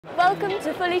Welcome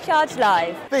to Fully Charged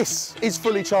Live. This is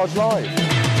Fully Charged Live.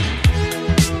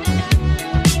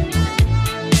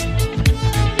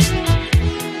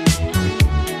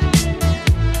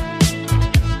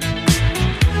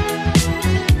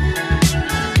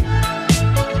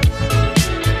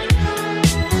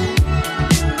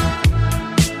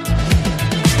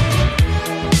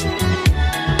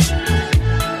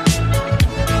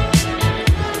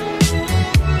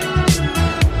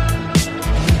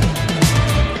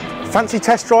 Fancy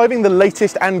test driving the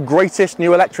latest and greatest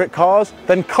new electric cars?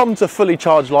 Then come to Fully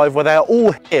Charged Live, where they're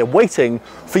all here waiting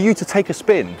for you to take a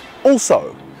spin.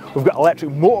 Also, we've got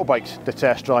electric motorbikes to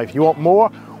test drive. You want more?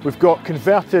 We've got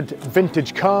converted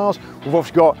vintage cars. We've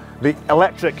also got the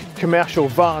electric commercial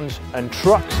vans and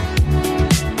trucks.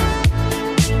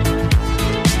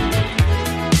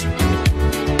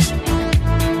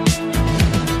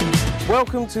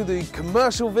 Welcome to the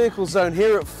commercial vehicle zone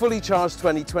here at Fully Charged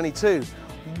 2022.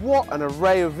 What an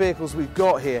array of vehicles we've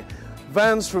got here.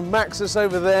 Vans from Maxus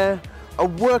over there, a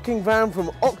working van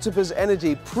from Octopus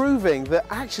Energy, proving that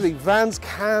actually vans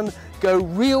can go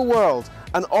real world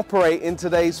and operate in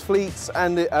today's fleets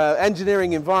and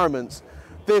engineering environments.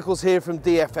 Vehicles here from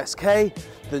DFSK,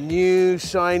 the new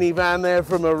shiny van there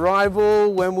from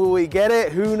Arrival. When will we get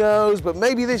it? Who knows, but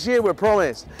maybe this year, we're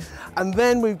promised. And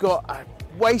then we've got a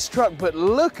waste truck, but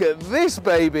look at this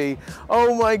baby.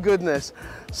 Oh my goodness.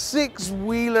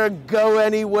 Six-wheeler, go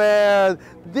anywhere.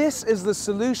 This is the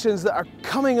solutions that are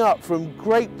coming up from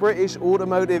great British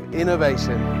automotive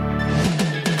innovation.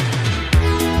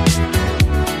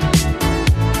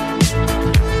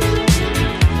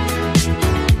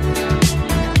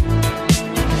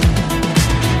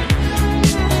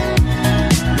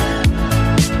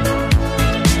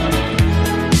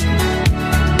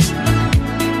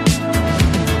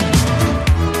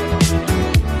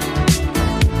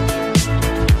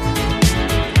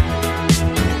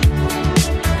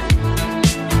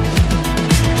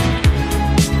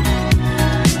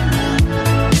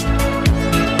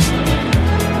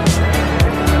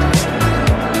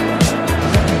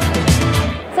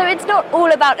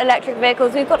 All about electric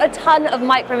vehicles. We've got a ton of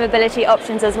micro-mobility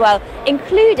options as well,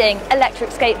 including electric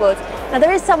skateboards. Now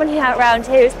there is someone here around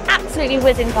here who's absolutely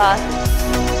whizzing past.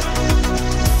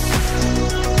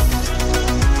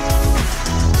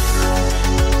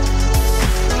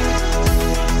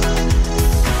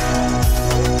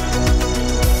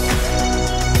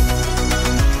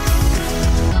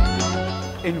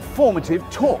 Informative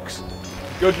talks.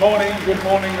 Good morning,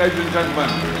 ladies and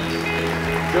gentlemen.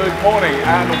 Good morning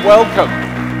and welcome.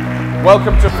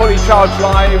 Welcome to Fully Charged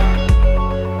Live.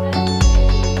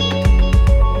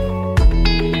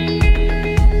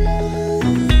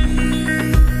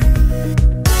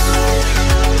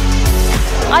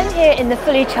 I'm here in the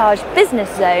Fully Charged Business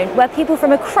Zone, where people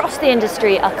from across the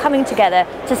industry are coming together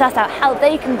to suss out how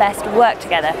they can best work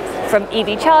together, from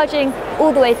EV charging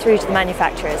all the way through to the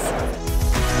manufacturers.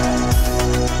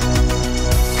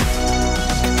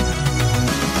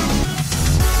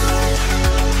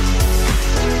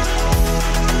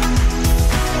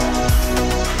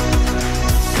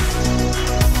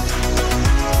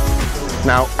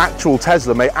 now actual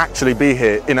Tesla may actually be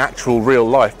here in actual real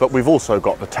life, but we've also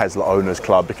got the Tesla Owners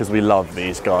Club because we love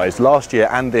these guys. Last year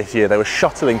and this year they were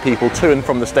shuttling people to and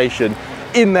from the station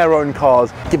in their own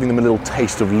cars, giving them a little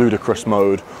taste of ludicrous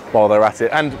mode while they're at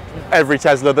it. And every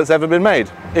Tesla that's ever been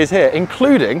made is here,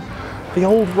 including the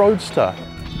old Roadster.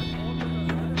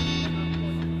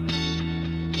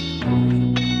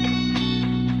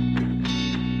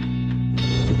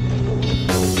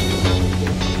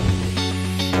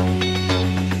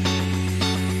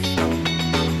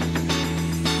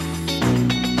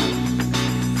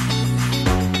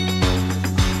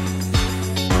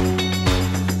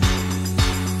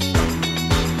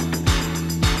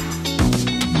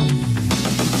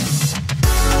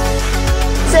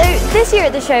 This year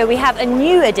at the show we have a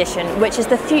new addition, which is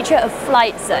the Future of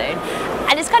Flight Zone.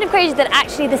 And it's kind of crazy that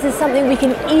actually this is something we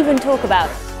can even talk about.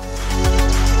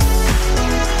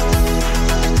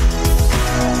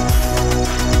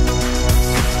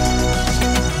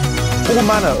 All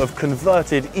manner of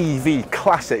converted EV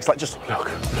classics, like just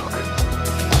look.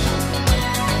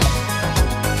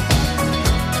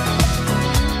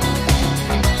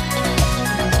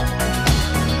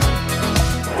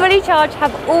 Fully Charged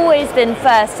have always been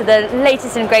first to the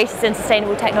latest and greatest in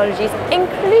sustainable technologies,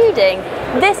 including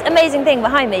this amazing thing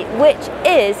behind me, which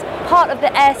is part of the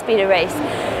Airspeeder race.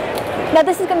 Now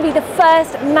this is going to be the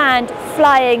first manned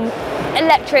flying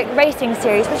electric racing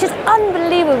series, which is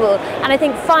unbelievable, and I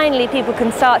think finally people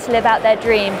can start to live out their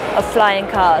dream of flying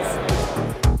cars.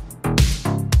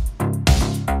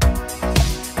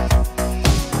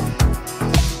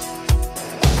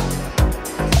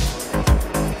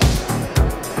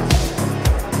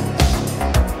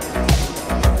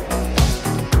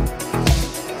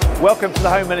 Welcome to the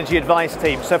Home Energy Advice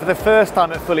team. So for the first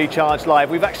time at Fully Charged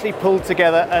Live, we've actually pulled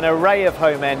together an array of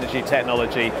home energy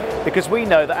technology because we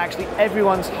know that actually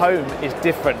everyone's home is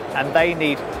different and they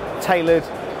need tailored,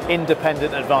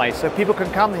 independent advice. So people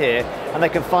can come here and they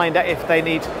can find out if they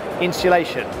need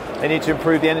insulation, they need to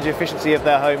improve the energy efficiency of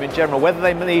their home in general, whether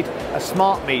they need a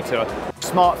smart meter,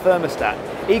 smart thermostat.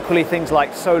 Equally, things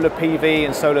like solar PV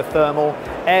and solar thermal,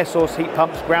 air source heat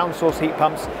pumps, ground source heat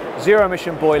pumps, zero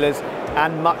emission boilers,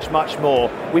 and much, much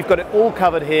more. We've got it all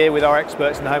covered here with our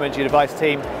experts in the Home Energy Advice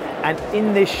team. And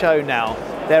in this show now,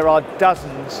 there are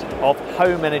dozens of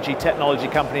home energy technology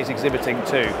companies exhibiting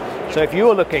too. So if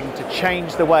you're looking to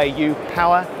change the way you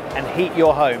power and heat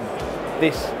your home,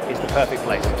 this is the perfect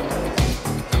place.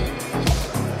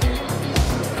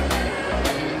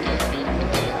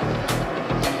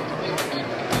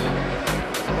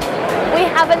 We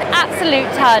have an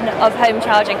absolute ton of home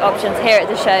charging options here at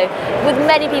the show, with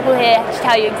many people here to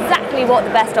tell you exactly what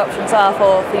the best options are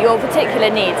for your particular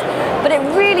needs. But it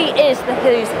really is the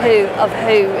who's who of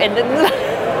who in the...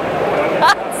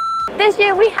 This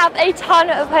year we have a ton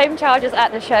of home chargers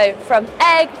at the show, from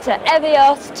Egg to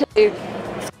Evios to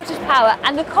Scottish Power,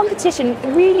 and the competition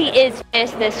really is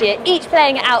fierce this year, each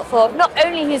playing it out for not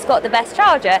only who's got the best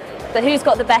charger, but who's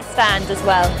got the best stand as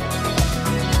well.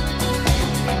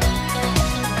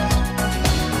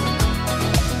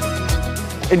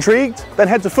 Intrigued? Then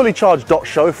head to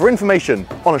fullycharged.show for information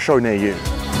on a show near you.